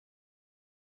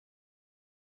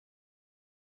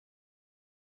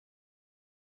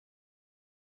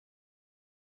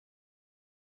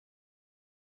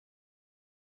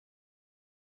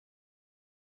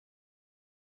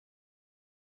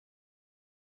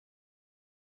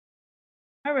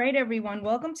All right, everyone.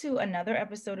 Welcome to another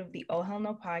episode of the Oh Hell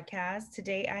No podcast.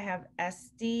 Today I have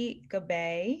Estee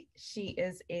Gubbay. She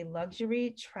is a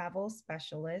luxury travel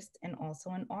specialist and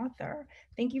also an author.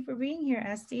 Thank you for being here,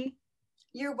 Estee.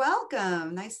 You're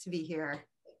welcome. Nice to be here.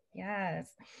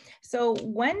 Yes. So,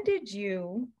 when did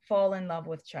you fall in love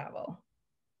with travel?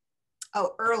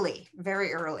 Oh, early,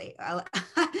 very early.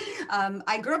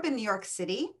 I grew up in New York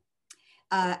City.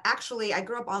 Actually, I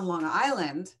grew up on Long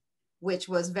Island, which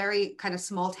was very kind of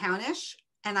small townish.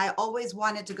 And I always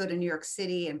wanted to go to New York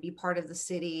City and be part of the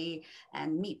city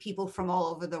and meet people from all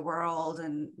over the world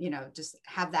and, just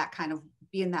have that kind of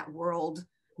be in that world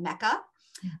mecca.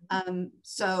 Mhm.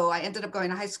 So I ended up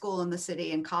going to high school in the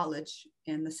city and college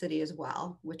in the city as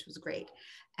well, which was great.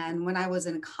 And when I was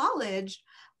in college,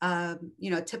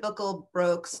 typical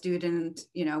broke student,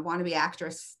 wannabe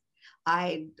actress,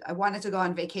 I wanted to go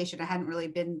on vacation. I hadn't really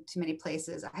been to many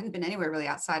places. I hadn't been anywhere really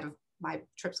outside of my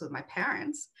trips with my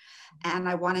parents. And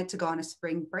I wanted to go on a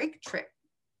spring break trip.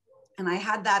 And I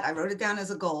had that, I wrote it down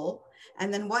as a goal.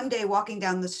 And then one day walking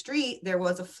down the street, there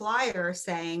was a flyer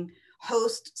saying,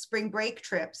 host spring break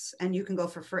trips and you can go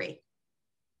for free.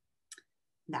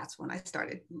 That's when I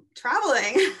started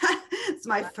traveling. It's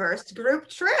my first group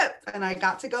trip. And I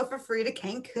got to go for free to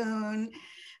Cancun,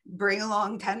 bring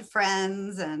along 10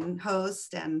 friends and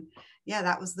host. And yeah,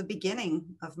 that was the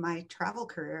beginning of my travel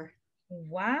career.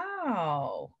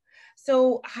 Wow.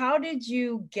 So, how did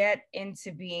you get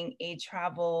into being a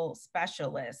travel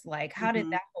specialist? Like, how did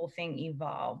Mhm. that whole thing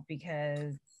evolve?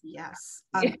 Because Yes.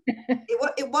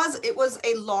 It was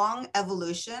a long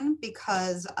evolution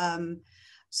because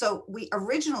so we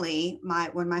originally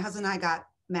when my husband and I got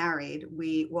married,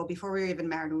 before we were even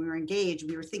married, when we were engaged,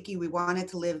 we were thinking we wanted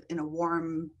to live in a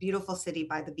warm, beautiful city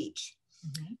by the beach.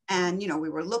 Mhm. And we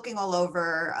were looking all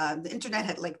over. The internet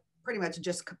had like pretty much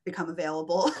just become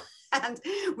available. And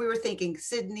we were thinking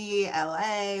Sydney,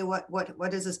 LA,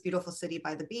 what is this beautiful city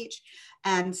by the beach?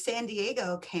 And San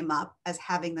Diego came up as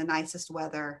having the nicest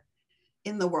weather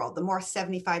in the world, the more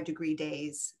 75-degree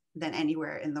days than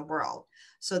anywhere in the world.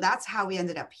 So that's how we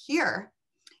ended up here.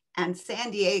 And San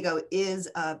Diego is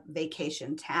a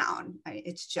vacation town.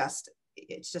 It's just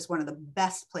one of the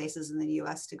best places in the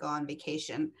US to go on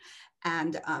vacation.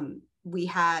 And we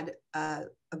had a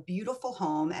beautiful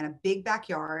home and a big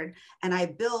backyard. And I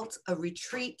built a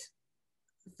retreat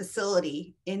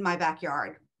facility in my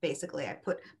backyard. Basically, I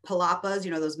put palapas,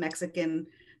 those Mexican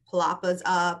palapas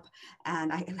up,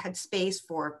 and I had space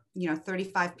for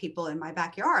 35 people in my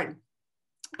backyard.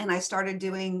 And I started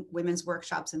doing women's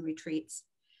workshops and retreats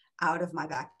out of my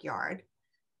backyard.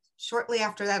 Shortly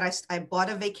after that, I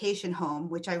bought a vacation home,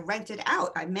 which I rented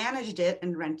out. I managed it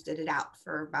and rented it out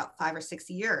for about 5 or 6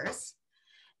 years.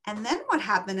 And then what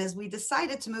happened is we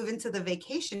decided to move into the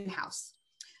vacation house.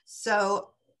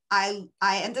 So I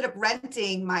ended up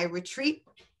renting my retreat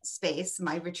space,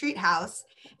 my retreat house,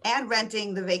 and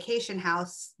renting the vacation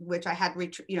house, which I had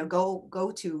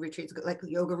go to retreats, like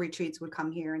yoga retreats would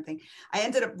come here and things. I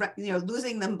ended up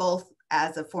losing them both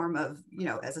as a form of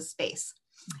as a space.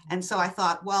 And so I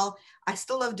thought, well, I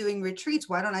still love doing retreats.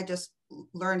 Why don't I just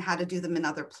learn how to do them in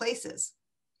other places?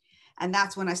 And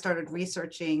that's when I started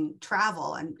researching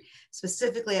travel. And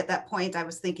specifically at that point, I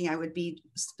was thinking I would be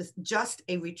just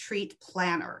a retreat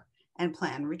planner and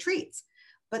plan retreats.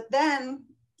 But then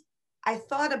I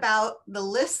thought about the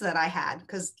list that I had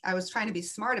because I was trying to be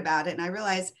smart about it. And I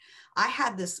realized I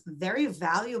had this very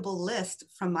valuable list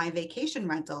from my vacation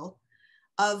rental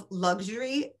of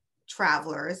luxury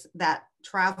travelers that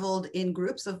traveled in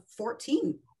groups of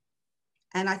 14.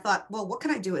 And I thought, well, what can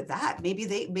I do with that? Maybe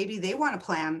they want to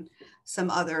plan some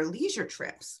other leisure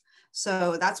trips.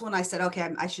 So that's when I said, okay,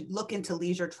 I should look into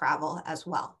leisure travel as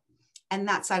well. And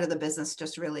that side of the business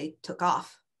just really took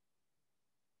off.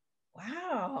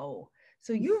 Wow.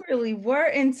 So you really were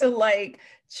into like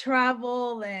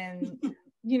travel and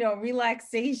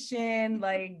relaxation.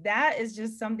 Like that is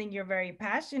just something you're very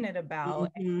passionate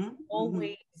about and Mm-hmm, mm-hmm.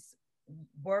 always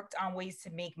worked on ways to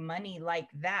make money like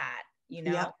that, you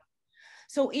know? Yep.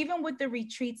 So even with the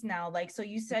retreats now, like, so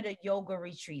you said a yoga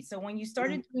retreat. So when you Mm-hmm.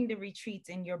 started doing the retreats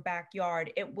in your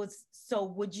backyard, so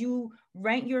would you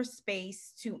rent your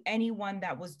space to anyone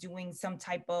that was doing some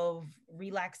type of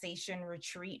relaxation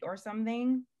retreat or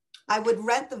something? I would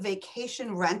rent the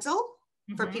vacation rental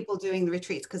for Mhm. people doing the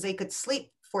retreats because they could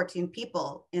sleep 14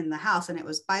 people in the house, and it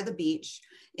was by the beach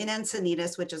in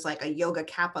Encinitas, which is like a yoga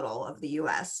capital of the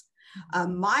US.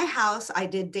 Mhm. My house, I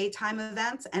did daytime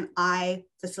events and I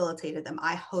facilitated them.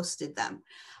 I hosted them.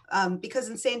 Because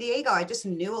in San Diego, I just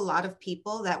knew a lot of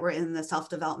people that were in the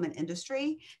self-development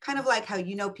industry, kind of like how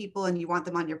you know people and you want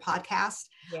them on your podcast.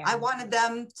 I Yeah. wanted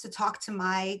them to talk to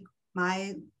my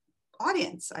my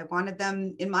audience. I wanted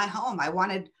them in my home. I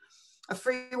wanted a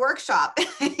free workshop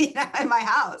in my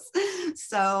house.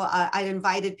 So I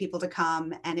invited people to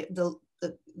come, and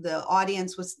the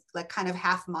audience was like kind of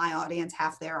half my audience,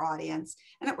 half their audience.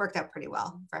 And it worked out pretty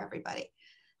well for everybody.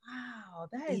 Wow,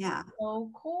 that is Yeah. so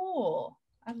cool.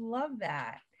 I love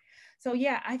that. So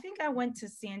yeah, I think I went to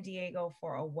San Diego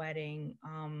for a wedding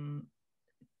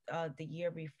the year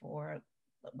before.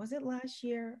 Was it last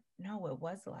year? No, it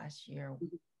was last year.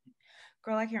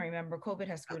 Girl, I can't remember. COVID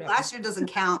has screwed up. Last year doesn't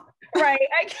count. Right.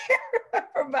 I can't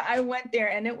remember, but I went there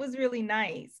and it was really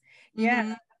nice. Yeah.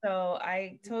 Mm-hmm. So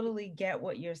I totally get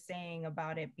what you're saying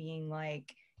about it being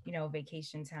like, you know,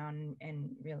 vacation town and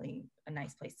really a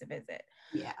nice place to visit.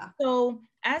 Yeah. So,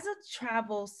 as a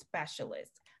travel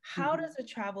specialist, how Mm-hmm. does a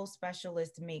travel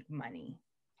specialist make money?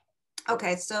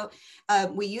 Okay, so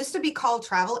we used to be called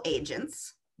travel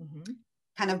agents, Mm-hmm.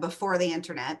 kind of before the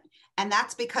internet. And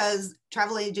that's because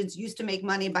travel agents used to make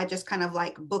money by just kind of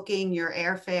like booking your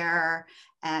airfare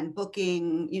and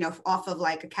booking, off of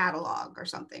like a catalog or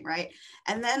something, right?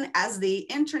 And then as the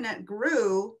internet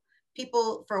grew,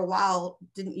 people for a while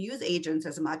didn't use agents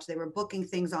as much. They were booking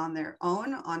things on their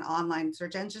own on online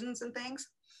search engines and things.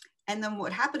 And then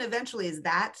what happened eventually is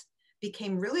that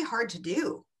became really hard to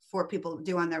do for people to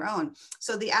do on their own.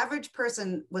 So the average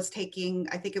person was taking,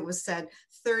 I think it was said,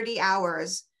 30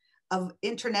 hours of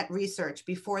internet research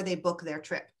before they book their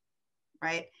trip,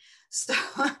 right? So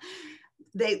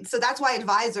so that's why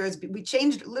advisors, we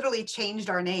literally changed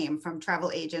our name from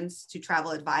travel agents to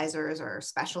travel advisors or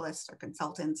specialists or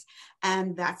consultants.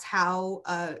 And that's how,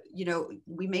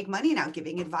 we make money now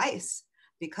giving advice,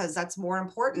 because that's more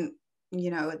important,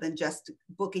 than just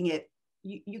booking it.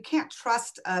 You can't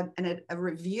trust a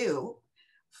review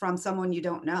from someone you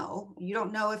don't know. You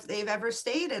don't know if they've ever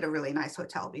stayed at a really nice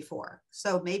hotel before.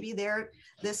 So maybe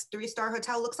this 3-star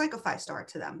hotel looks like a 5-star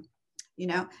to them.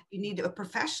 You need a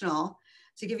professional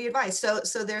to give you advice.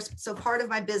 So part of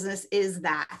my business is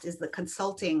the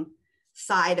consulting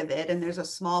side of it. And there's a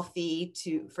small fee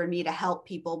for me to help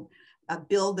people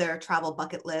build their travel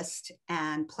bucket list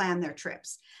and plan their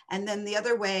trips. And then the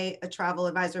other way a travel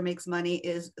advisor makes money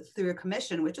is through a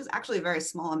commission, which is actually a very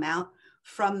small amount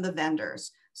from the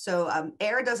vendors. So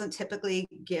air doesn't typically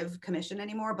give commission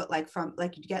anymore, but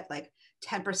you get like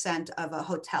 10% of a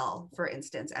hotel, for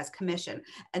instance, as commission.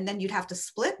 And then you'd have to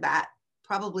split that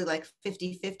probably like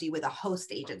 50-50 with a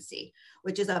host agency,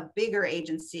 which is a bigger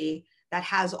agency that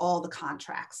has all the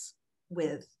contracts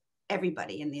with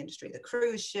everybody in the industry, the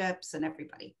cruise ships and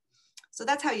everybody. So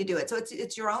that's how you do it. So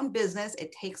it's your own business.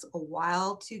 It takes a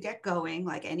while to get going,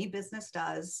 like any business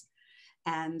does.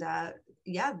 And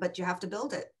but you have to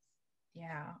build it.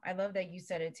 Yeah, I love that you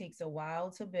said it takes a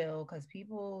while to build, because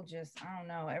people just, I don't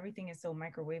know, everything is so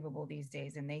microwavable these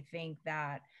days. And they think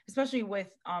that, especially with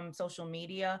social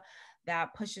media,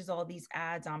 that pushes all these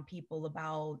ads on people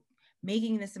about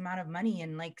making this amount of money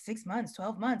in like 6 months,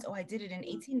 12 months. Oh, I did it in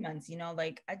 18 months,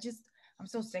 like I'm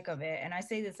so sick of it. And I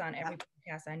say this on every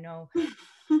podcast. I know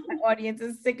my audience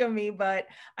is sick of me, but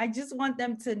I just want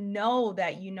them to know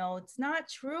that, it's not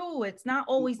true. It's not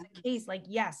always the case. Like,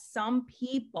 yes, some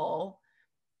people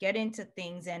get into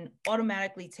things and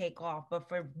automatically take off, but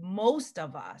for most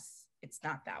of us, it's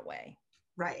not that way.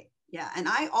 Right. Yeah. And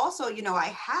I also, I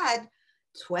had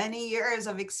 20 years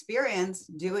of experience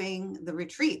doing the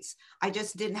retreats. I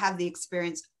just didn't have the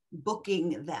experience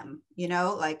booking them,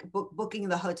 like booking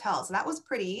the hotel. So that was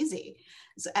pretty easy.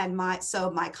 And my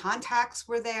contacts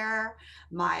were there,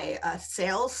 my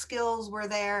sales skills were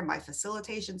there, my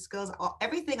facilitation skills,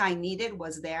 everything I needed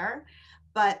was there.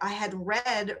 But I had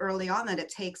read early on that it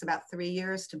takes about 3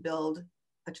 years to build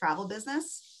a travel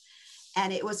business.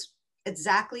 And it was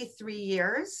exactly 3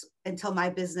 years until my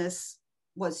business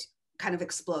was kind of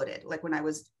exploded, like when I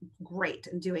was great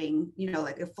and doing,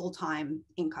 like a full-time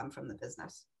income from the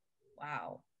business.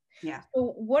 Wow. Yeah.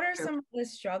 So what are some of the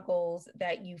struggles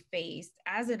that you faced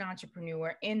as an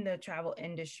entrepreneur in the travel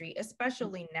industry,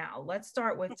 especially now? Let's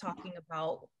start with talking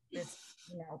about this,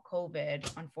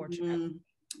 COVID, unfortunately.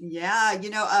 Yeah,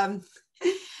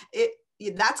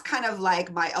 that's kind of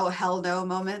like my oh hell no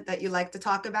moment that you like to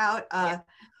talk about.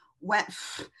 When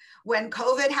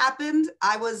COVID happened,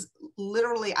 I was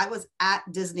at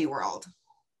Disney World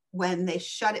when they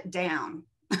shut it down.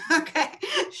 Okay,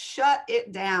 shut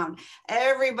it down.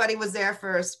 Everybody was there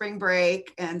for spring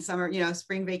break and summer,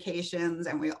 spring vacations,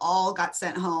 and we all got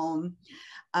sent home.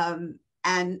 We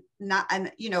didn't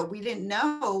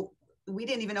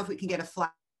even know if we can get a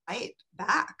flight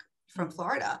back from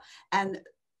Florida. And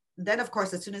then, of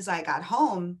course, as soon as I got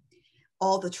home,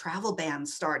 all the travel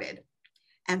bans started.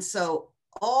 And so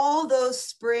all those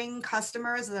spring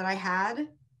customers that I had,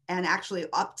 and actually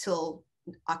up till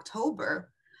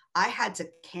October, I had to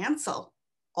cancel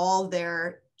all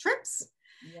their trips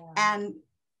Yeah. and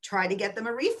try to get them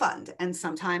a refund. And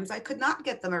sometimes I could not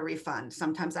get them a refund.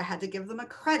 Sometimes I had to give them a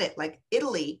credit. Like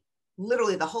Italy,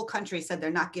 literally the whole country said they're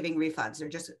not giving refunds, they're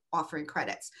just offering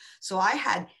credits. So I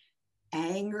had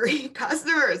angry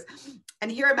customers.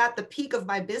 And here I'm at the peak of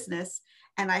my business,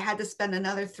 and I had to spend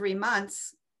another 3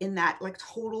 months in that like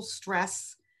total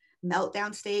stress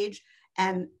meltdown stage.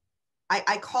 And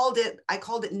I called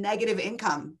it negative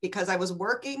income, because I was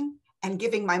working and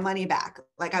giving my money back.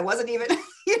 Like I wasn't even,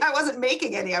 I wasn't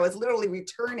making any. I was literally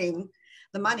returning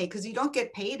the money, because you don't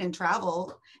get paid in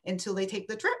travel until they take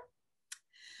the trip.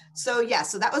 So yeah,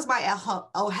 so that was my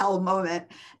oh hell moment.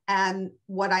 And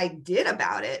what I did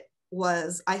about it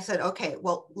was I said, okay,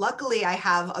 well, luckily I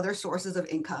have other sources of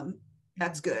income.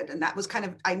 That's good. And that was kind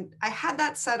of, I had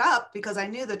that set up because I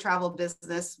knew the travel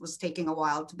business was taking a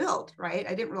while to build, right?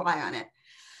 I didn't rely on it.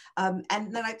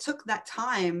 And then I took that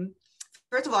time.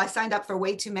 First of all, I signed up for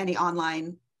way too many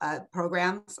online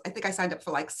programs. I think I signed up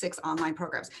for like 6 online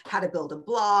programs: how to build a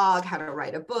blog, how to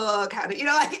write a book, how to,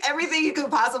 like everything you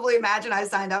could possibly imagine I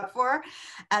signed up for.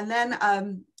 And then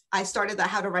I started the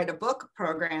how to write a book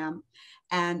program.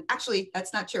 And actually,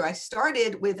 that's not true. I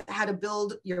started with how to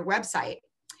build your website.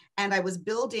 And I was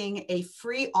building a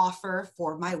free offer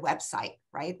for my website,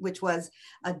 right? Which was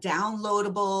a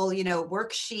downloadable,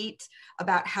 worksheet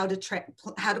about how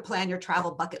to plan your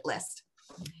travel bucket list.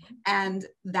 And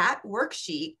that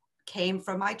worksheet came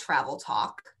from my travel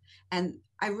talk. And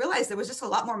I realized there was just a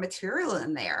lot more material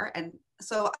in there. And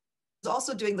so I was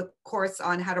also doing the course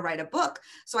on how to write a book.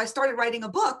 So I started writing a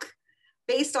book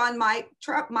based on my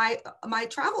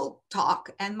travel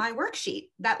talk and my worksheet.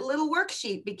 That little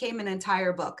worksheet became an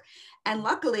entire book. And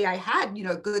luckily I had,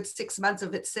 a good 6 months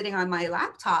of it sitting on my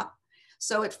laptop.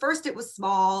 So at first it was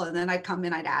small, and then I'd come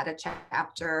in, I'd add a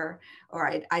chapter, or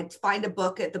I'd find a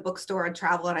book at the bookstore and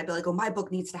travel, and I'd be like, oh, my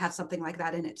book needs to have something like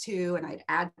that in it too. And I'd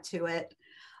add to it.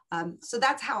 So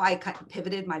that's how I kind of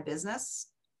pivoted my business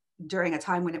during a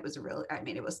time when it was really,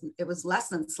 it was less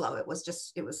than slow. It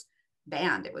was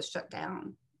banned. It was shut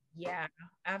down. Yeah,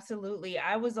 absolutely.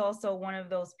 I was also one of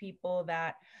those people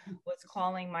that was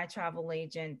calling my travel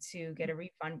agent to get a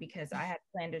refund because I had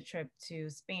planned a trip to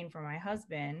Spain for my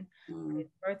husband for his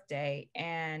birthday,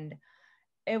 and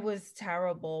it was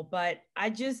terrible. But I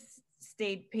just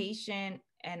stayed patient,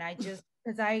 and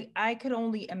because I could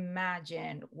only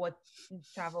imagine what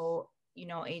travel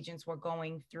agents were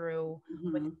going through,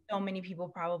 with so many people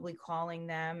probably calling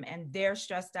them, and they're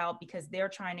stressed out because they're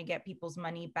trying to get people's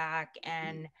money back,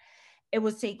 and it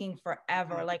was taking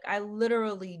forever. Like I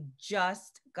literally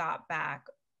just got back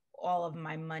all of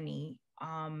my money.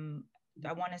 I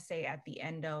want to say at the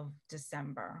end of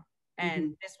December,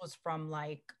 and this was from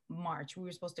like March. We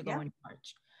were supposed to go in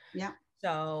March. Yeah.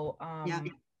 So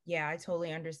yeah, I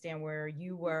totally understand where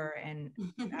you were, and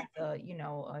as a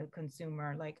a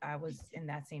consumer, like I was in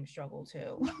that same struggle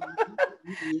too.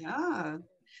 Yeah.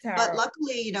 But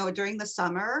luckily, during the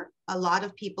summer, a lot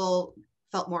of people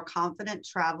felt more confident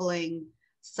traveling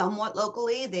somewhat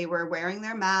locally. They were wearing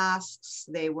their masks.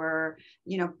 They were,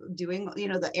 doing,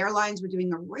 the airlines were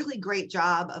doing a really great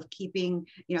job of keeping,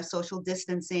 social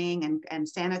distancing and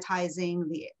sanitizing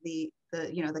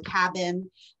the cabin.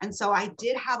 And so I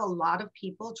did have a lot of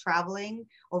people traveling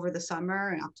over the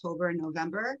summer in October and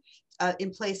November in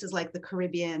places like the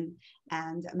Caribbean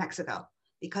and Mexico,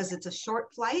 because it's a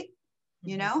short flight.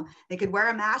 They could wear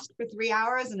a mask for 3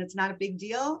 hours and it's not a big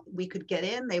deal. We could get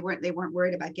in. They weren't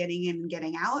worried about getting in and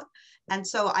getting out. And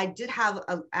so I did have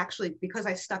actually, because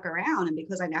I stuck around and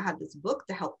because I now had this book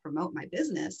to help promote my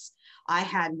business, I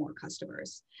had more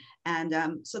customers. And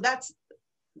so that's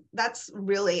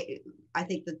really, I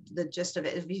think the gist of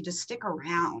it. If you just stick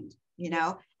around,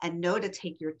 and know to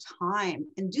take your time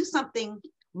and do something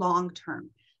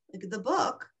long-term. Like the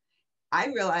book, I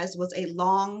realized was a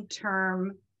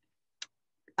long-term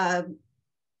a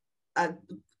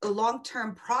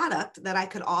long-term product that I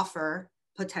could offer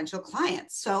potential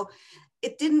clients. So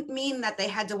it didn't mean that they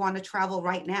had to want to travel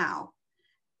right now.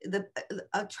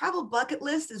 A travel bucket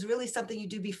list is really something you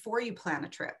do before you plan a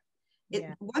trip.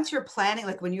 Once you're planning,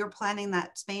 like when you were planning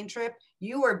that Spain trip,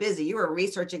 you were busy. You were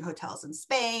researching hotels in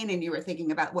Spain, and you were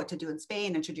thinking about what to do in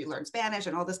Spain, and should you learn Spanish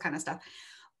and all this kind of stuff.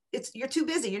 You're too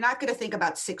busy. You're not going to think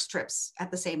about 6 trips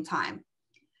at the same time.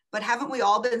 But haven't we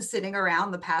all been sitting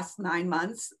around the past 9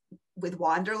 months with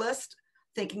Wanderlust,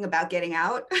 thinking about getting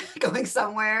out, going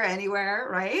somewhere, anywhere,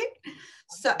 right?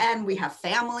 So, and we have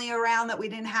family around that we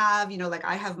didn't have, like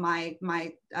I have my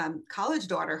college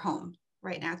daughter home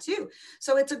right now too.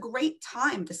 So it's a great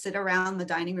time to sit around the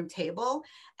dining room table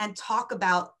and talk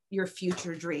about your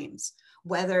future dreams,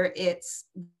 whether it's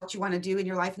what you want to do in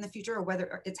your life in the future or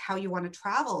whether it's how you want to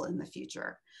travel in the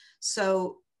future.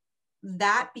 So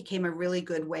that became a really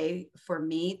good way for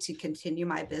me to continue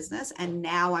my business. And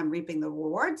now I'm reaping the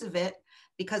rewards of it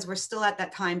because we're still at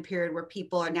that time period where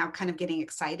people are now kind of getting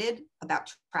excited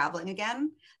about traveling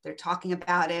again. They're talking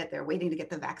about it, they're waiting to get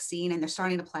the vaccine, and they're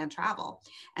starting to plan travel.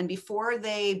 And before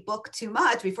they book too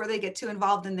much, before they get too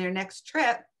involved in their next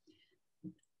trip,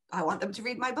 I want them to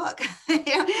read my book.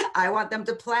 I want them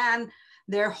to plan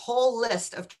their whole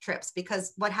list of trips,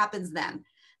 because what happens then?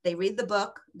 They read the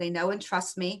book, they know and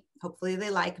trust me. Hopefully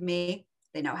they like me,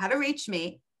 they know how to reach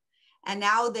me. And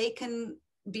now they can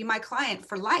be my client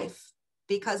for life,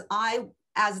 because I,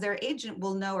 as their agent,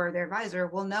 will know, or their advisor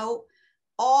will know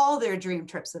all their dream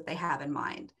trips that they have in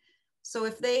mind. So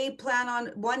if they plan on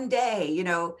one day, you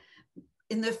know,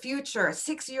 in the future,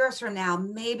 6 years from now,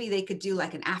 maybe they could do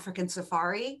like an African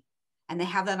safari and they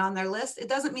have that on their list. It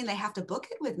doesn't mean they have to book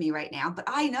it with me right now, but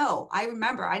I know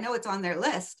it's on their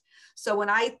list. So when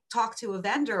I talk to a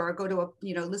vendor or go to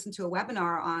listen to a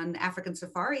webinar on African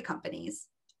safari companies,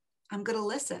 I'm going to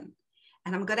listen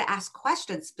and I'm going to ask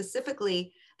questions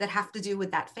specifically that have to do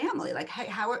with that family. Like, hey,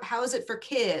 how is it for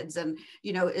kids? And,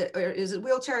 or is it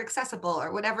wheelchair accessible,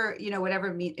 or whatever, whatever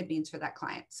it means for that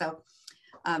client. So,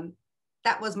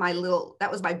 that was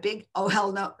my big, oh,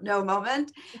 hell no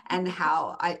moment. And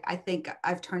how I think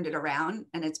I've turned it around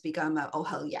and it's become a, oh,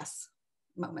 hell yes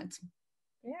moment.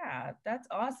 Yeah, that's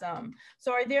awesome.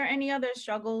 So are there any other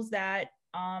struggles that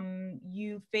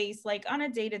you face, like on a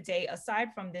day-to-day, aside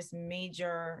from this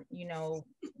major,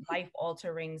 life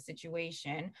altering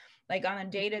situation, like on a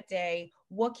day-to-day,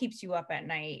 what keeps you up at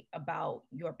night about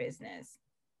your business?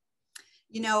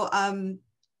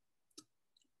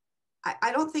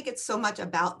 I don't think it's so much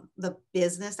about the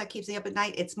business that keeps me up at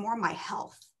night. It's more my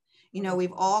health.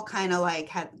 We've all kind of like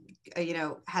had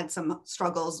some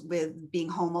struggles with being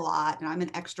home a lot, and I'm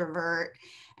an extrovert,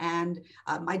 and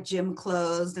my gym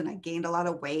closed and I gained a lot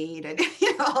of weight and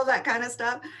all that kind of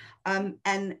stuff.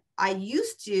 And I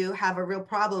used to have a real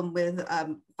problem with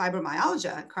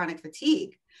fibromyalgia, chronic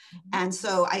fatigue. And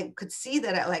so I could see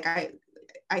that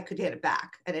I could get it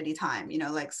back at any time.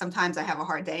 Like sometimes I have a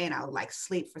hard day and I'll like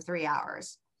sleep for 3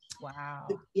 hours. Wow.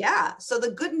 Yeah. So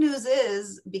the good news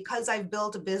is, because I've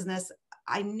built a business,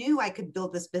 I knew I could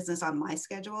build this business on my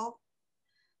schedule.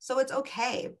 So it's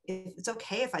okay. It's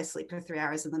okay if I sleep for 3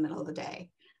 hours in the middle of the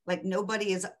day. Like no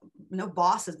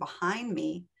boss is behind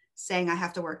me saying I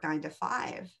have to work 9 to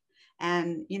 5.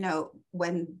 And,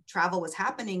 when travel was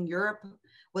happening, Europe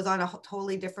was on a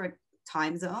totally different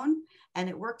time zone and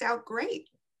it worked out great.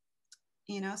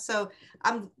 So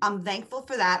I'm thankful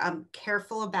for that. I'm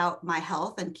careful about my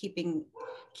health and keeping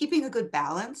a good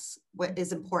balance. What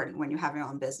is important when you have your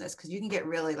own business, because you can get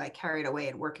really like carried away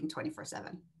and working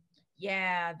 24/7.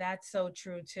 Yeah, that's so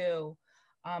true too.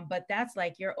 But that's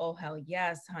like your, oh hell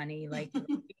yes, honey. Like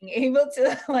being able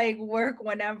to like work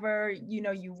whenever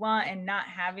you want and not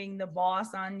having the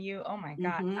boss on you. Oh my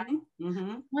God.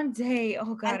 One day,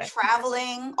 oh God. And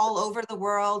traveling all over the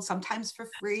world, sometimes for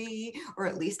free or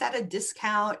at least at a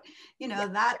discount,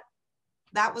 that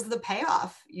was the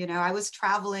payoff. I was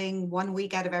traveling 1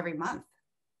 week out of every month,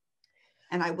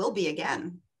 and I will be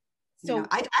again. So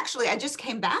I just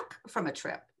came back from a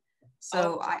trip.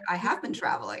 So I have been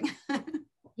traveling.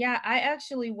 Yeah, I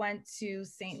actually went to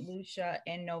St. Lucia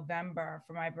in November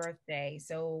for my birthday.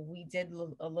 So we did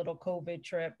a little COVID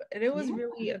trip, and it was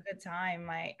really a good time.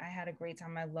 I had a great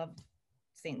time. I loved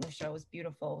St. Lucia. It was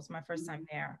beautiful. It was my first time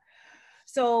there.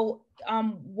 So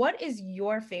what is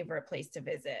your favorite place to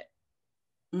visit?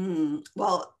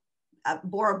 Well,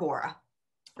 Bora Bora,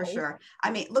 for sure. I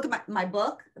mean, look at my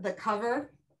book. The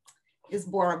cover is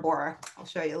Bora Bora. I'll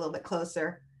show you a little bit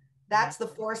closer. That's the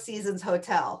Four Seasons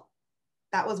Hotel.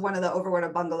 That was one of the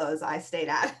overwater bungalows I stayed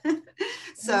at.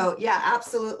 So yeah,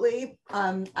 absolutely.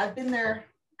 I've been there,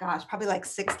 gosh, probably like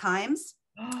 6 times.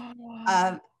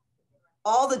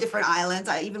 All the different islands.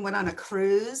 I even went on a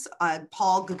cruise,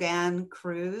 Paul Gauguin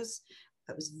cruise.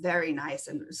 It was very nice,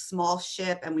 and a small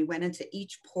ship. And we went into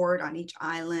each port on each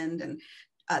island, and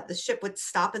the ship would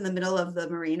stop in the middle of the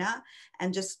marina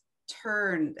and just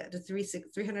turn to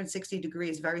 360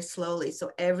 degrees very slowly, so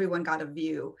everyone got a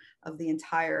view of the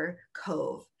entire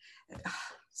cove.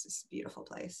 It's just a beautiful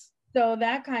place. So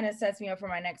that kind of sets me up for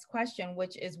my next question,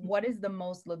 which is, what is the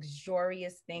most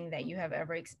luxurious thing that you have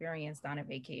ever experienced on a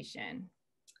vacation?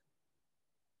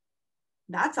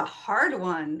 That's a hard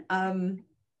one.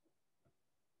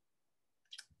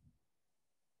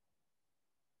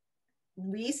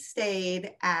 we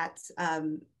stayed at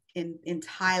in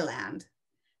Thailand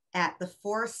at the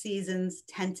Four Seasons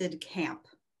tented camp.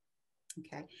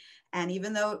 Okay. And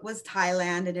even though it was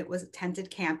Thailand and it was a tented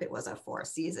camp, it was a Four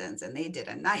Seasons and they did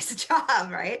a nice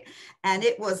job, right? And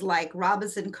it was like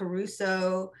Robinson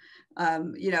Crusoe,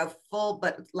 full,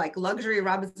 but like luxury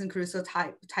Robinson Crusoe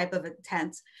type of a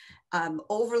tent,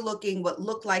 overlooking what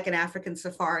looked like an African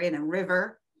safari in a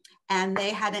river. And they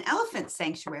had an elephant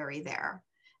sanctuary there.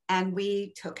 And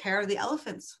we took care of the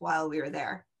elephants while we were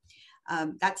there.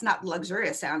 That's not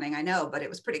luxurious sounding, I know, but it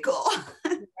was pretty cool.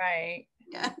 Right.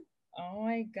 Yeah. Oh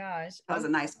my gosh. That was a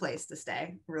nice place to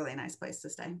stay. Really nice place to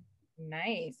stay.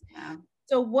 Nice. Yeah.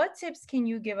 So what tips can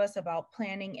you give us about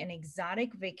planning an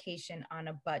exotic vacation on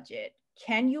a budget?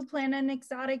 Can you plan an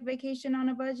exotic vacation on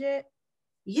a budget?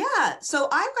 Yeah. So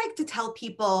I like to tell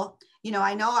people,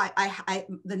 I know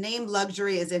the name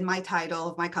luxury is in my title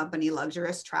of my company,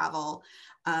 Luxurious Travel.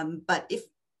 But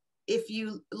if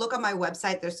you look on my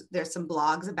website, there's some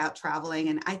blogs about traveling.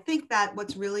 And I think that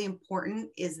what's really important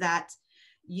is that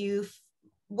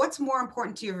what's more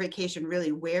important to your vacation,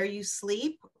 really, where you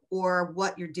sleep or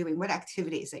what you're doing, what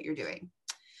activities that you're doing.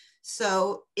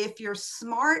 So if you're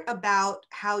smart about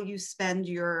how you spend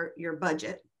your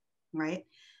budget, right,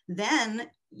 then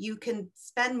you can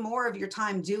spend more of your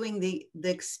time doing the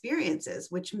experiences,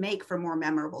 which make for more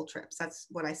memorable trips. That's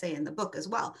what I say in the book as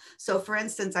well. So for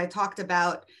instance, I talked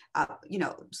about,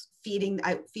 feeding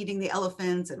the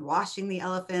elephants and washing the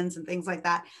elephants and things like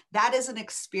that. That is an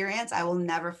experience I will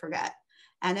never forget.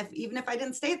 And even if I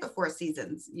didn't stay at the Four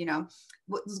Seasons,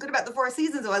 what was good about the Four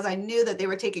Seasons was I knew that they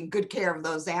were taking good care of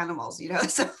those animals,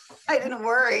 so I didn't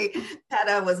worry.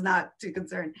 PETA was not too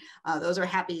concerned. Those are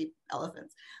happy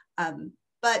elephants.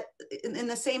 But in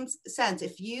the same sense,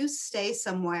 if you stay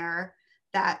somewhere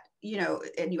that,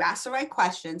 and you ask the right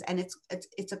questions and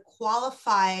it's a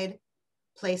qualified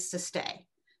place to stay.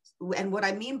 And what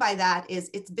I mean by that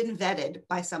is it's been vetted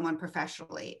by someone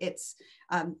professionally. It's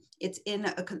in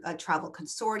a travel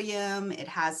consortium. It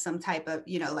has some type of,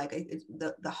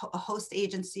 a host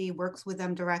agency works with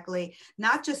them directly,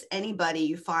 not just anybody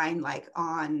you find like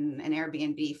on an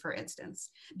Airbnb, for instance,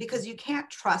 because you can't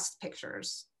trust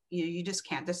pictures. You just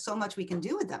can't. There's so much we can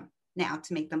do with them now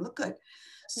to make them look good.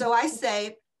 So I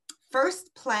say,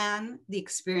 first plan the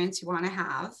experience you want to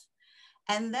have,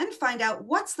 and then find out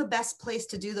what's the best place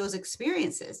to do those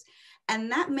experiences.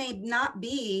 And that may not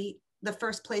be the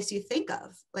first place you think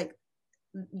of. Like,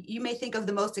 you may think of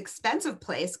the most expensive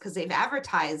place because they've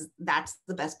advertised that's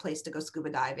the best place to go scuba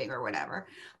diving or whatever.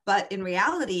 But in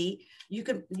reality, you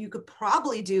could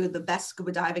probably do the best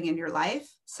scuba diving in your life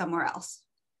somewhere else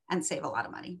and save a lot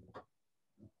of money.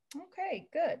 Okay,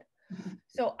 good.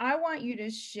 So I want you to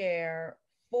share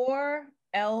 4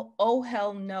 oh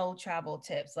hell no travel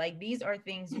tips. Like, these are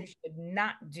things you should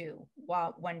not do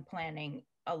when planning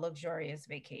a luxurious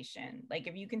vacation. Like,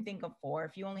 if you can think of 4,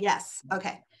 if you only Yes.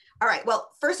 Okay. All right. Well,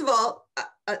 first of all,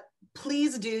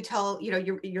 please do tell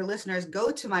your listeners,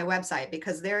 go to my website,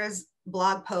 because there is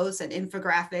blog posts and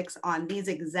infographics on these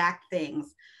exact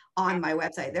things on my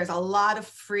website. There's a lot of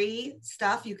free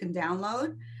stuff you can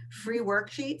download, free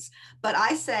worksheets. But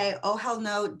I say, oh hell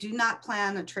no, do not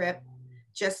plan a trip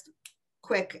just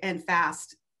quick and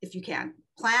fast. If you can,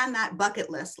 plan that bucket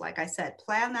list. Like I said,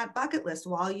 plan that bucket list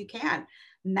while you can.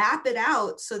 Map it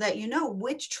out so that you know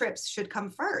which trips should come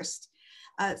first.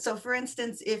 So for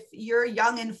instance, if you're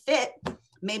young and fit,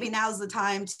 maybe now's the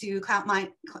time to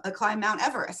climb Mount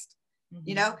Everest.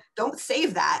 Don't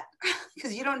save that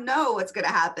because you don't know what's going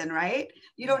to happen, right?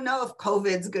 You don't know if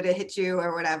COVID's going to hit you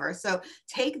or whatever. So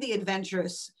take the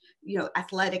adventurous,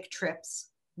 athletic trips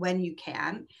when you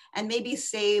can, and maybe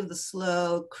save the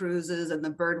slow cruises and the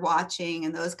bird watching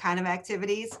and those kind of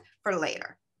activities for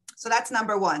later. So that's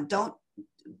number one. I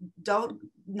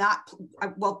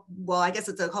guess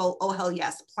it's a whole, oh hell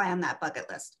yes, plan that bucket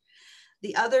list.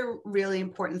 The other really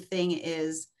important thing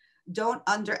is don't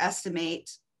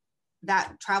underestimate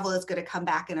that travel is going to come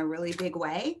back in a really big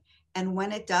way. And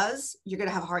when it does, you're going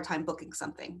to have a hard time booking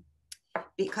something.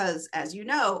 Because as you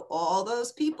know, all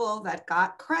those people that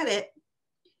got credit,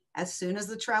 as soon as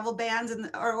the travel bans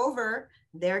are over,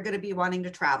 they're going to be wanting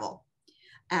to travel.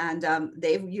 And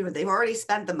they've already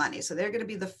spent the money. So they're going to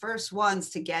be the first ones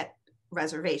to get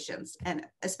reservations, and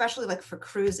especially like for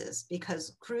cruises,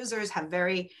 because cruisers have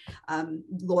very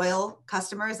loyal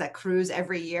customers that cruise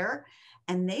every year.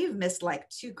 And they've missed like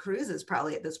 2 cruises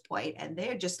probably at this point, and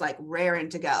they're just like raring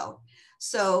to go.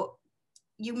 So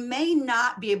you may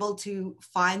not be able to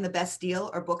find the best deal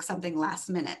or book something last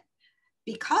minute.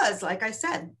 because like I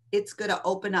said, it's going to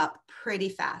open up pretty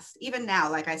fast. Even now,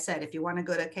 like I said, if you want to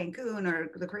go to Cancun or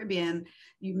the Caribbean,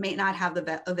 you may not have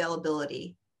the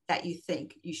availability that you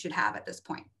think you should have at this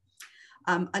point.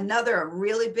 Another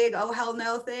really big oh hell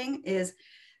no thing is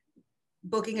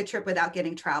booking a trip without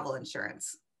getting travel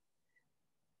insurance.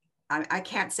 I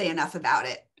can't say enough about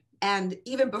it. And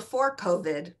even before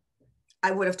COVID, I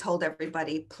would have told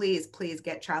everybody, please, please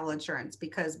get travel insurance,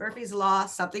 because Murphy's Law,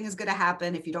 something is going to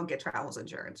happen if you don't get travel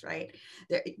insurance, right?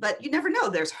 But you never know.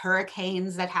 There's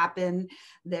hurricanes that happen.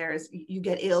 You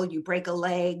get ill, you break a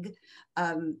leg.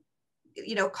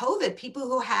 COVID, people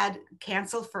who had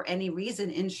canceled for any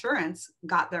reason insurance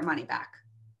got their money back.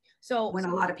 So when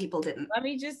a lot of people didn't. Let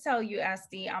me just tell you,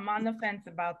 Estee, I'm on the fence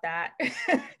about that.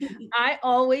 I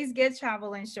always get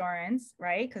travel insurance,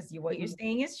 right? Because what you're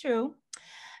saying is true.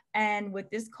 And with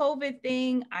this COVID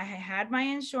thing, I had my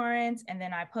insurance and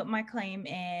then I put my claim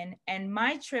in, and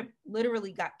my trip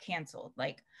literally got canceled.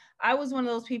 Like, I was one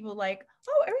of those people like,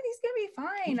 oh, everything's gonna be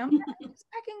fine. I'm just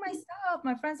packing my stuff.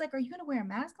 My friend's like, are you gonna wear a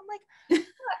mask? I'm like,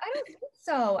 I don't think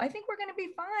so. I think we're gonna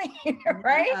be fine,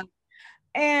 right? Yeah.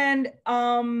 And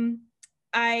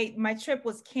my trip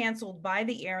was canceled by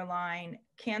the airline,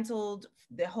 canceled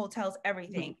the hotels,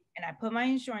 everything. And I put my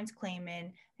insurance claim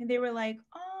in, and they were like,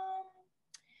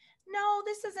 no,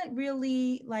 this isn't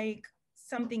really like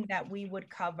something that we would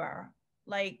cover.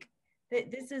 Like,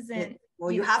 this isn't.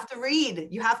 Well, you have to read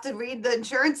the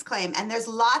insurance claim, and there's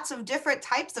lots of different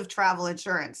types of travel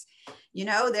insurance.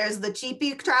 There's the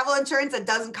cheapy travel insurance that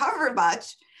doesn't cover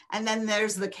much. And then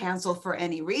there's the cancel for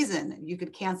any reason. You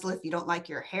could cancel if you don't like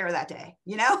your hair that day,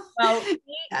 Well,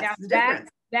 that's the difference.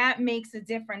 That makes a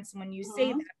difference when you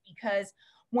say that, because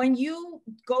when you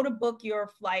go to book your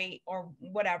flight or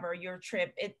whatever, your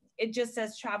trip, it just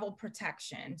says travel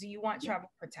protection. Do you want travel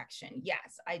protection?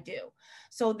 Yes, I do.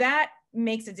 So that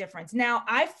makes a difference. Now,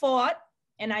 I fought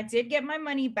and I did get my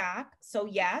money back. So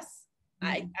yes,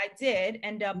 I did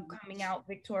end up coming out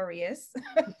victorious.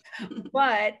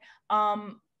 But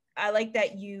I like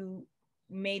that you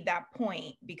made that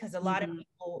point, because a lot of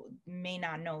people may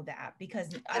not know that, because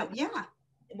I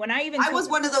was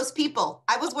one of those people.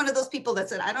 That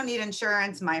said, I don't need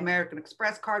insurance. My American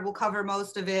Express card will cover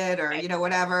most of it, or,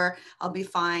 whatever, I'll be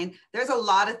fine. There's a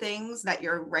lot of things that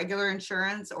your regular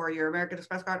insurance or your American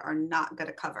Express card are not going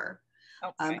to cover.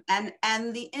 Okay.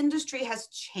 And the industry has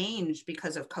changed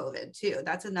because of COVID too.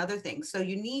 That's another thing. So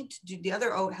you need to do, the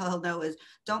other oh hell no is,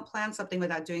 don't plan something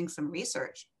without doing some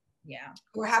research. Yeah.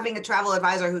 Or having a travel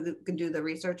advisor who can do the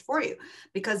research for you.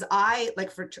 Because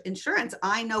for insurance,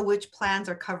 I know which plans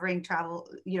are covering travel,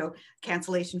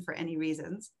 cancellation for any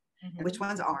reasons, which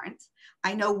ones aren't.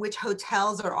 I know which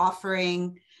hotels are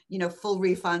offering, full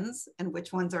refunds, and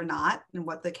which ones are not, and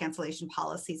what the cancellation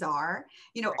policies are.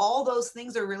 All those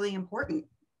things are really important.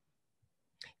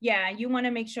 Yeah, you want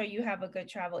to make sure you have a good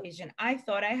travel agent. I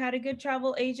thought I had a good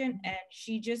travel agent, and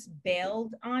she just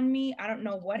bailed on me. I don't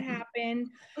know what happened.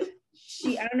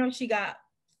 I don't know if she got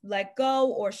let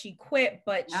go or she quit,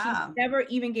 but she never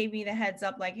even gave me the heads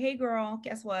up, like, hey girl,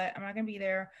 guess what? I'm not gonna be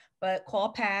there, but call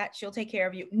Pat, she'll take care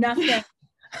of you. Nothing.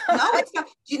 No, it's not.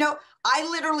 I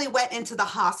literally went into the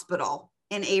hospital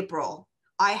in April.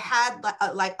 I had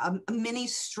like a mini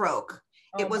stroke.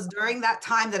 It was during that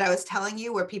time that I was telling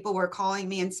you, where people were calling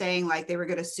me and saying like they were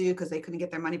going to sue because they couldn't get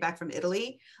their money back from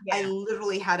Italy. Yeah. I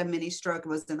literally had a mini stroke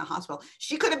and was in the hospital.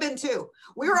 She could have been too.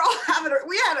 We were all having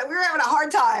a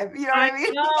hard time. You know what I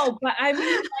mean? No, but I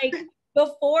mean, like,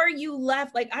 before you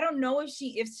left, like, I don't know if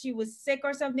she was sick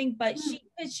or something, but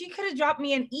she could have dropped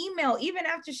me an email even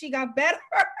after she got better.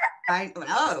 I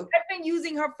know. I've been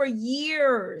using her for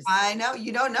years. I know.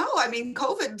 You don't know. I mean,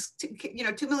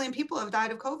 COVID, 2 million people have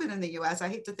died of COVID in the US. I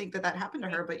hate to think that happened to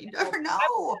her, but you never know.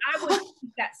 I would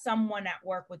think that someone at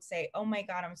work would say, oh my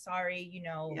God, I'm sorry.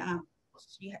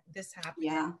 This happened.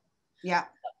 Yeah. Yeah.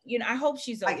 I hope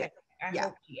she's okay. I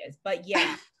hope she is, but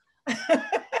yeah.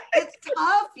 It's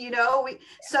tough,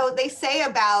 so they say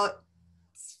about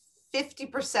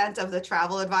 50% of the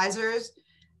travel advisors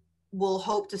will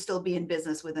hope to still be in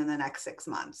business within the next 6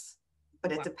 months,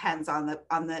 but it depends on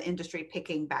the industry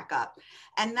picking back up.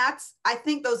 And I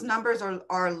think those numbers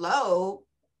are low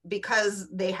because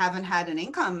they haven't had an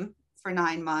income for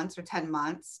 9 months or 10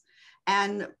 months.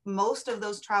 And most of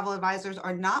those travel advisors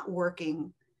are not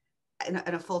working in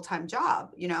a full-time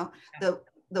job.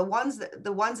 The ones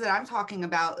that I'm talking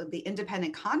about, the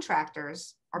independent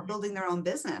contractors, are building their own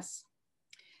business.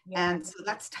 Yeah. And so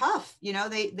that's tough.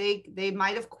 They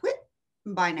might have quit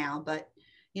by now, but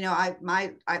I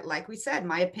like we said,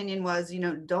 my opinion was,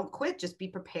 don't quit, just be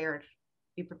prepared.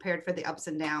 Be prepared for the ups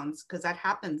and downs, because that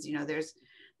happens.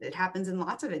 It happens in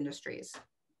lots of industries.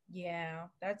 Yeah,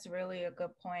 that's really a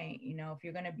good point. You know, if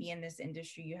you're going to be in this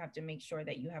industry, you have to make sure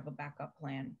that you have a backup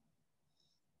plan.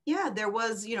 Yeah, there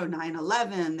was,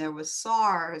 9/11, there was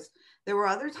SARS. There were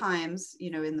other times,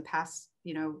 in the past,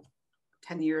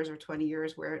 10 years or 20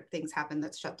 years where things happened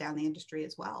that shut down the industry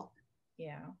as well.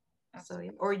 Yeah. So,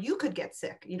 or you could get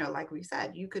sick, like we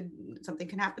said, something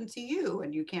can happen to you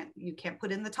and you can't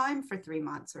put in the time for 3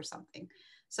 months or something.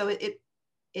 So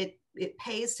it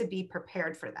pays to be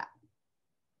prepared for that.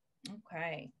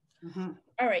 Okay. Mm-hmm.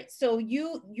 All right. So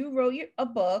you wrote a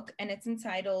book and it's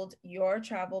entitled Your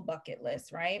Travel Bucket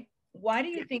List, right? Why do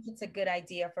you think it's a good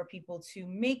idea for people to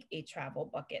make a travel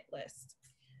bucket list?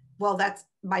 Well, that's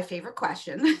my favorite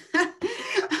question.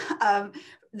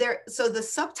 So the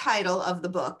subtitle of the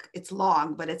book, it's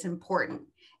long, but it's important.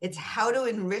 It's How to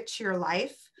Enrich Your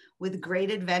Life with Great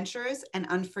Adventures and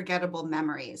Unforgettable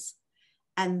Memories.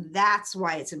 And that's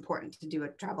why it's important to do a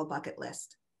travel bucket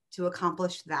list, to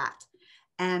accomplish that.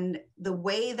 And the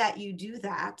way that you do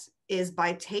that is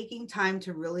by taking time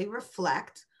to really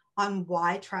reflect on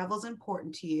why travel is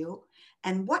important to you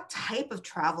and what type of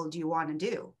travel do you want to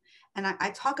do. And I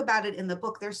talk about it in the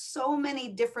book. There's so many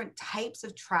different types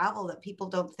of travel that people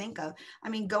don't think of. I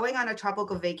mean, going on a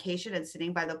tropical vacation and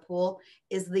sitting by the pool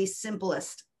is the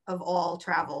simplest of all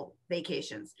travel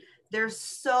vacations. There's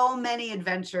so many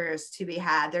adventures to be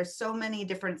had. There's so many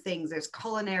different things. There's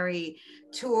culinary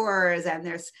tours and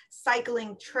there's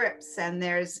cycling trips and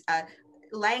there's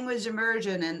language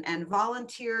immersion and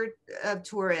volunteer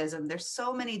tourism. There's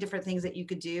so many different things that you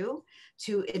could do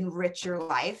to enrich your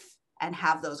life and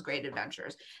have those great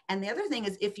adventures. And the other thing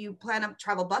is, if you plan a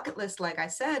travel bucket list, like I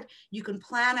said, you can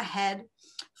plan ahead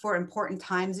for important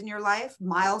times in your life,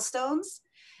 milestones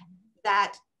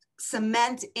that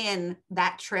cement in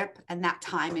that trip and that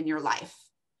time in your life.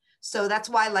 So that's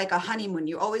why, like a honeymoon,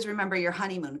 you always remember your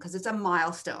honeymoon because it's a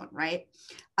milestone, right?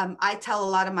 I tell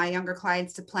a lot of my younger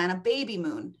clients to plan a baby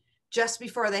moon just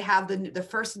before they have the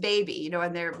first baby,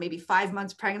 and they're maybe 5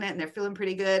 months pregnant and they're feeling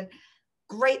pretty good.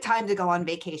 Great time to go on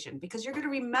vacation because you're going to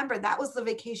remember that was the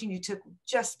vacation you took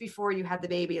just before you had the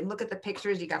baby, and look at the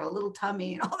pictures. You got a little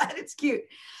tummy and all that. It's cute.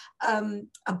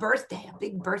 A birthday, a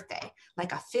big birthday,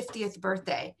 like a 50th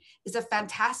birthday, is a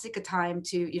fantastic time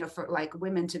to, for like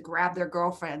women to grab their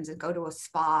girlfriends and go to a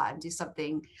spa and do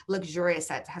something luxurious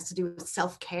that has to do with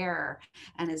self-care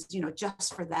and is,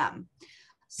 just for them.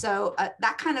 So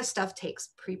that kind of stuff takes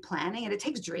pre-planning, and it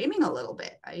takes dreaming a little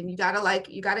bit. I mean, you got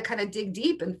to kind of dig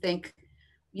deep and think,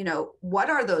 what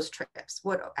are those trips?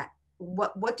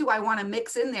 What do I want to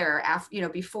mix in there after,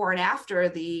 before and after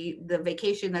the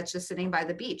vacation that's just sitting by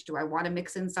the beach? Do I want to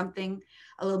mix in something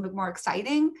a little bit more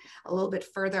exciting, a little bit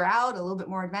further out, a little bit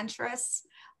more adventurous?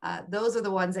 Those are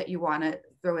the ones that you want to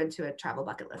throw into a travel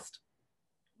bucket list.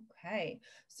 Okay.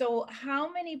 So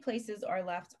how many places are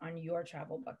left on your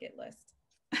travel bucket list?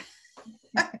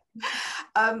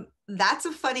 That's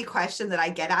a funny question that I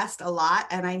get asked a lot,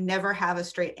 and I never have a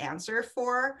straight answer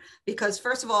for, because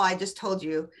first of all, I just told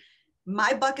you,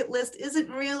 my bucket list isn't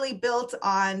really built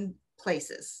on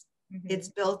places. Mm-hmm. It's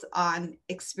built on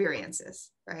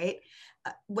experiences, right?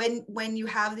 When you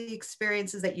have the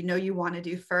experiences that you want to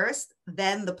do first,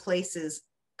 then the places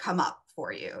come up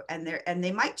for you, and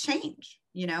they might change,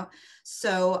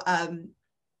 So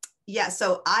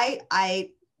so I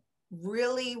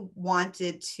really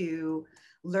wanted to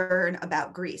learn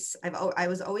about Greece. I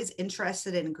was always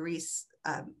interested in Greece,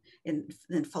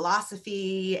 in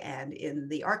philosophy and in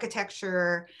the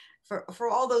architecture, for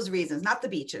all those reasons, not the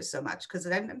beaches so much, because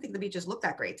I don't think the beaches look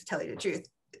that great, to tell you the truth,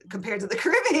 compared to the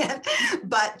Caribbean,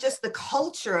 but just the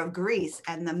culture of Greece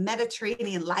and the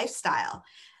Mediterranean lifestyle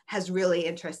has really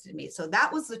interested me. So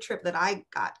that was the trip that I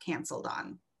got canceled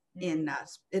on in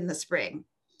the spring.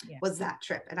 Yeah. Was that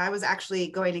trip. And I was actually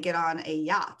going to get on a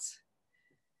yacht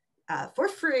for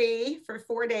free for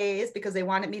 4 days because they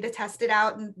wanted me to test it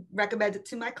out and recommend it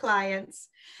to my clients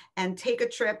and take a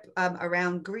trip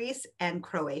around Greece and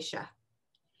Croatia.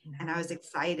 Mm-hmm. And I was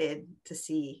excited to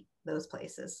see those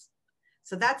places.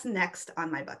 So that's next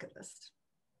on my bucket list.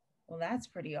 Well, that's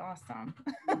pretty awesome.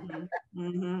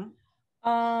 Mm-hmm.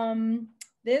 Mm-hmm.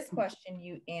 This question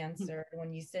you answered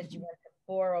when you said you went to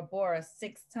Bora Bora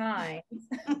 6 times.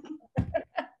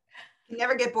 You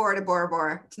never get bored of Bora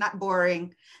Bora. It's not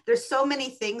boring. There's so many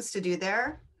things to do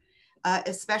there,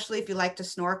 especially if you like to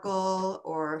snorkel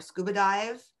or scuba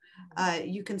dive.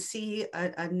 You can see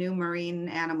a new marine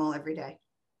animal every day.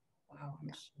 Wow, I'm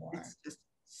sure. It's just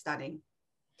stunning.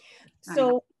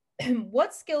 So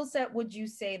what skill set would you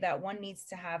say that one needs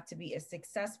to have to be a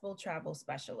successful travel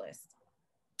specialist?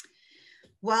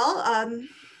 Well,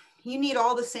 you need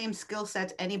all the same skill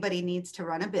sets anybody needs to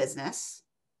run a business.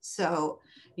 So,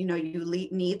 you know, you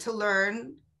need to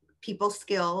learn people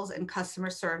skills and customer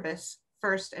service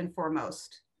first and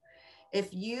foremost.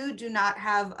 If you do not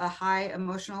have a high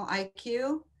emotional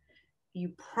IQ,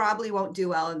 you probably won't do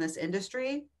well in this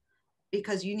industry,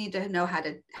 because you need to know how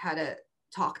to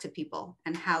talk to people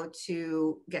and how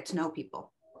to get to know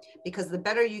people. Because the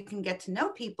better you can get to know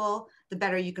people, the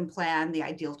better you can plan the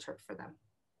ideal trip for them.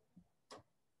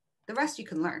 The rest you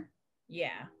can learn.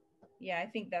 Yeah. Yeah, I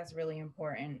think that's really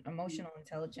important. Emotional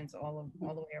intelligence all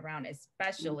the way around,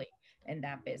 especially in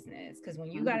that business. Because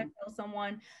when you got to tell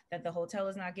someone that the hotel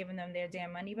is not giving them their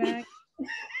damn money back,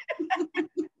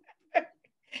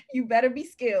 you better be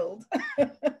skilled.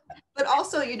 But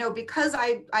also, you know, because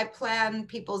I plan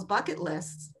people's bucket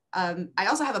lists, I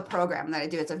also have a program that I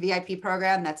do. It's a VIP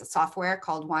program. That's a software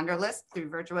called Wanderlist through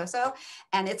Virtuoso.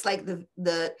 And it's like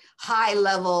the high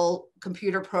level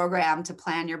computer program to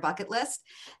plan your bucket list.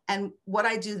 And what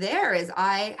I do there is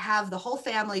I have the whole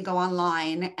family go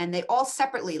online, and they all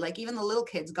separately, like even the little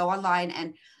kids, go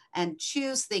online and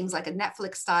choose things like a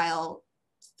Netflix style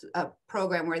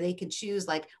program where they can choose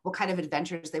like what kind of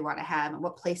adventures they want to have and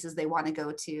what places they want to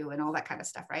go to and all that kind of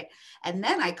stuff, right? And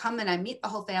then I come and I meet the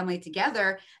whole family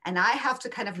together, and I have to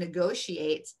kind of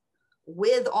negotiate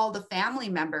with all the family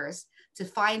members to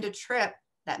find a trip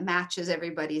that matches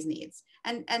everybody's needs.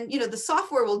 And you know, the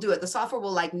software will do it. The software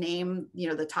will like name, you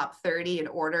know, the top 30 in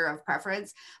order of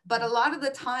preference. But a lot of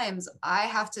the times I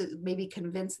have to maybe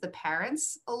convince the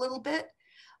parents a little bit,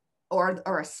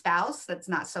 or a spouse that's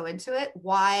not so into it,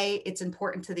 why it's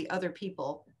important to the other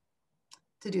people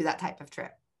to do that type of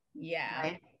trip. Yeah.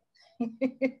 Right.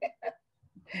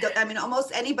 I mean,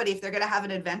 almost anybody, if they're going to have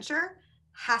an adventure,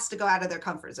 has to go out of their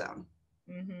comfort zone.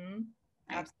 Mm-hmm.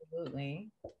 Right? Absolutely.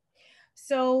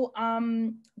 So,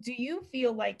 do you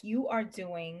feel like you are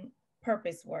doing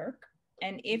purpose work?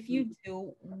 And if you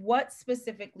do, what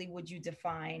specifically would you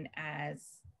define as,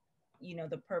 you know,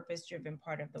 the purpose-driven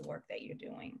part of the work that you're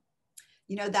doing?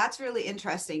 You know, that's really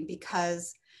interesting,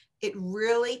 because it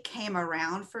really came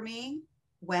around for me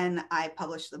when I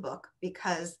published the book.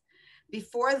 Because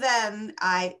before then,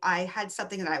 I had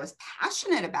something that I was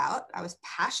passionate about. I was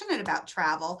passionate about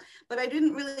travel, but I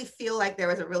didn't really feel like there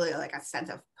was a really like a sense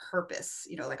of purpose,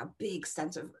 you know, like a big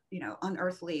sense of, you know,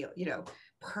 unearthly, you know,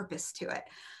 purpose to it.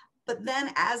 But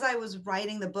then as I was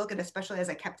writing the book, and especially as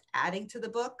I kept adding to the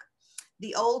book,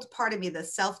 the old part of me, the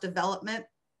self-development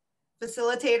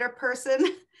facilitator person,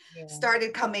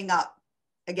 started coming up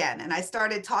again. And I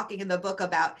started talking in the book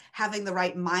about having the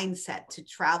right mindset to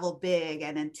travel big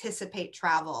and anticipate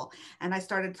travel. And I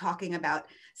started talking about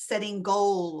setting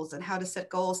goals and how to set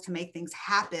goals to make things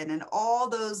happen, and all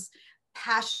those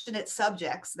passionate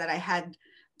subjects that I had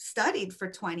studied for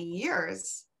 20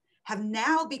 years have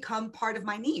now become part of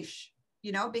my niche,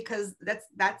 you know, because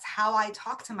that's how I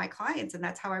talk to my clients, and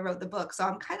that's how I wrote the book. So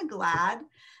I'm kind of glad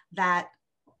that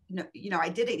you know, I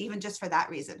did it even just for that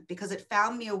reason, because it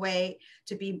found me a way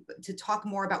to talk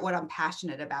more about what I'm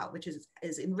passionate about, which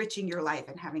is enriching your life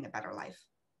and having a better life.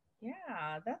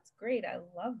 Yeah, that's great. I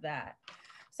love that.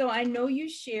 So I know you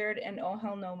shared an oh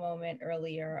hell no moment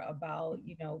earlier about,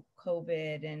 you know,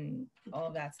 COVID and all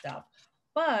of that stuff,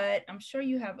 but I'm sure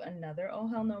you have another oh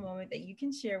hell no moment that you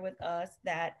can share with us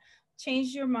that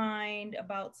changed your mind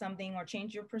about something, or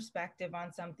changed your perspective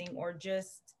on something, or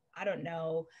just, I don't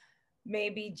know,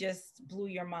 maybe just blew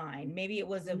your mind. Maybe it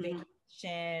was a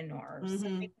vacation or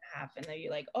something that happened that you're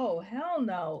like, oh hell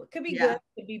no. It could be good, it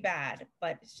could be bad,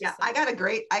 but it's just I got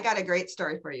a great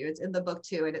story for you. It's in the book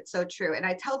too, and it's so true. And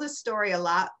I tell this story a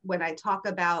lot when I talk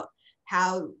about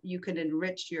how you can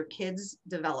enrich your kids'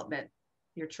 development,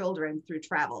 your children, through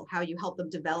travel, how you help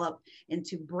them develop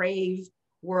into brave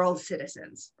world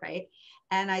citizens, right?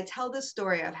 And I tell this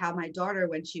story of how my daughter,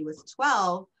 when she was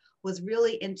 12, was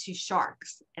really into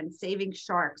sharks and saving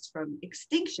sharks from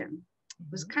extinction.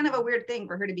 It was kind of a weird thing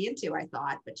for her to be into, I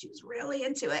thought, but she was really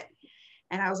into it.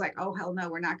 And I was like, oh, hell no,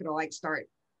 we're not going to like start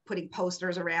putting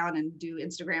posters around and do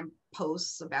Instagram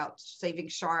posts about saving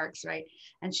sharks, right?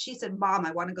 And she said, Mom,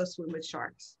 I want to go swim with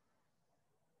sharks.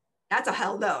 That's a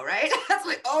hell no, right? That's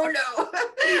like, oh no,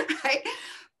 right?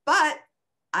 But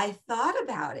I thought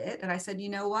about it and I said, you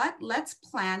know what? Let's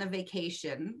plan a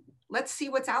vacation. Let's see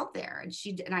what's out there.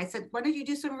 And I said, why don't you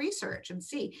do some research and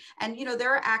see? And, you know,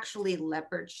 there are actually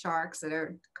leopard sharks that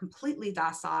are completely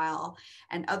docile,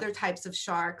 and other types of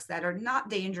sharks that are not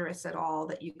dangerous at all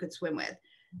that you could swim with.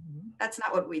 That's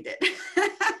not what we did.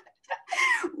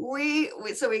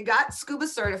 So we got scuba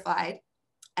certified,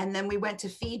 and then we went to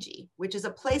Fiji, which is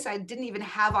a place I didn't even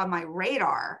have on my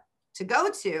radar to go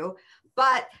to,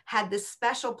 but had this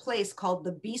special place called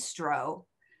the Bistro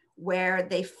where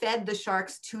they fed the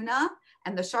sharks tuna,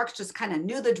 and the sharks just kind of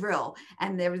knew the drill.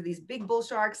 And there were these big bull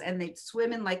sharks, and they'd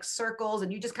swim in like circles,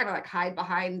 and you just kind of like hide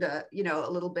behind a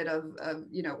little bit of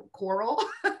coral.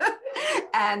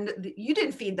 And you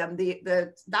didn't feed them.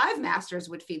 The dive masters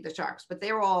would feed the sharks, but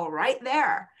they were all right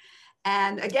there.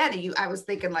 And again, I was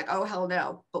thinking like, oh, hell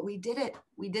no, but we did it.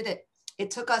 We did it.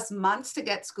 It took us months to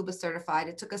get scuba certified.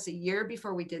 It took us a year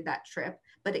before we did that trip,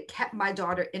 but it kept my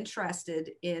daughter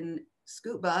interested in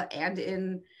scuba and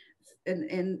in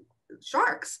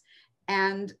sharks.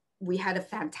 And we had a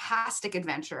fantastic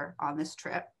adventure on this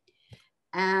trip.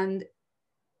 And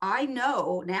I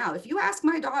know now, if you ask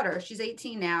my daughter, she's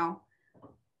 18 now,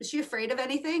 is she afraid of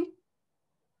anything?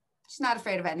 She's not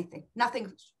afraid of anything.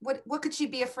 Nothing. What could she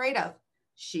be afraid of?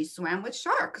 She swam with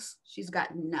sharks. She's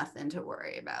got nothing to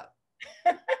worry about.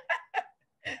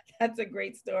 That's a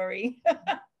great story.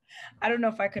 I don't know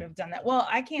if I could have done that. Well,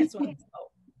 I can't swim,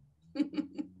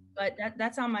 but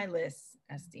that's on my list,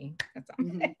 Estee. That's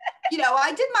on.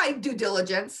 I did my due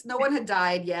diligence. No one had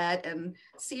died yet and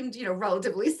seemed,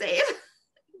 relatively safe.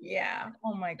 Yeah.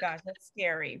 Oh my gosh, that's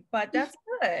scary, but that's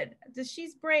good.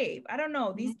 She's brave. I don't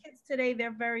know. These kids today, they're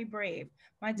very brave.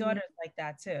 My daughter's like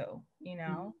that too,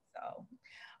 So,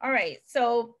 all right.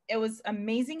 So it was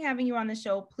amazing having you on the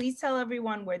show. Please tell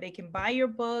everyone where they can buy your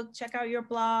book, check out your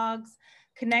blogs,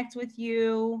 connect with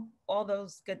you, all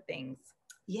those good things.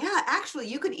 Yeah, actually,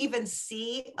 you could even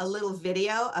see a little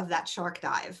video of that shark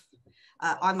dive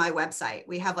on my website.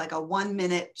 We have like a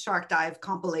 1-minute shark dive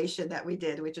compilation that we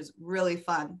did, which is really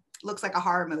fun. Looks like a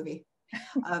horror movie,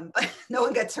 but no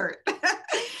one gets hurt.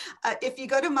 If you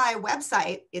go to my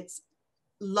website, it's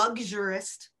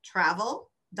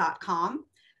luxuristtravel.com.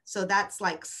 So that's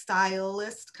like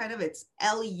stylist kind of, it's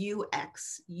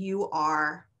Luxurist.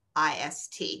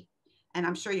 And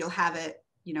I'm sure you'll have it,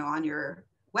 on your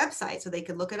website so they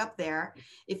can look it up there.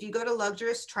 If you go to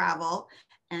Luxurist Travel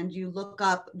and you look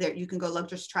up there, you can go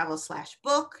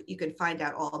luxuristtravel/book. You can find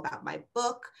out all about my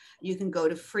book. You can go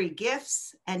to free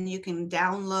gifts and you can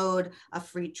download a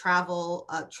free travel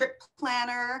trip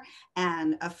planner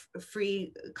and a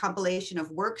free compilation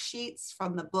of worksheets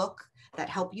from the book that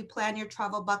help you plan your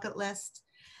travel bucket list.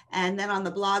 And then on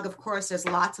the blog, of course, there's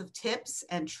lots of tips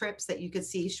and trips that you could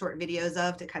see short videos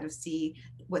of to kind of see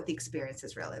what the experience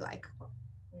is really like.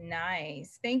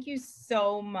 Nice. Thank you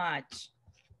so much.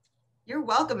 You're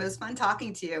welcome. It was fun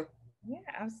talking to you. Yeah,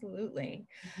 absolutely.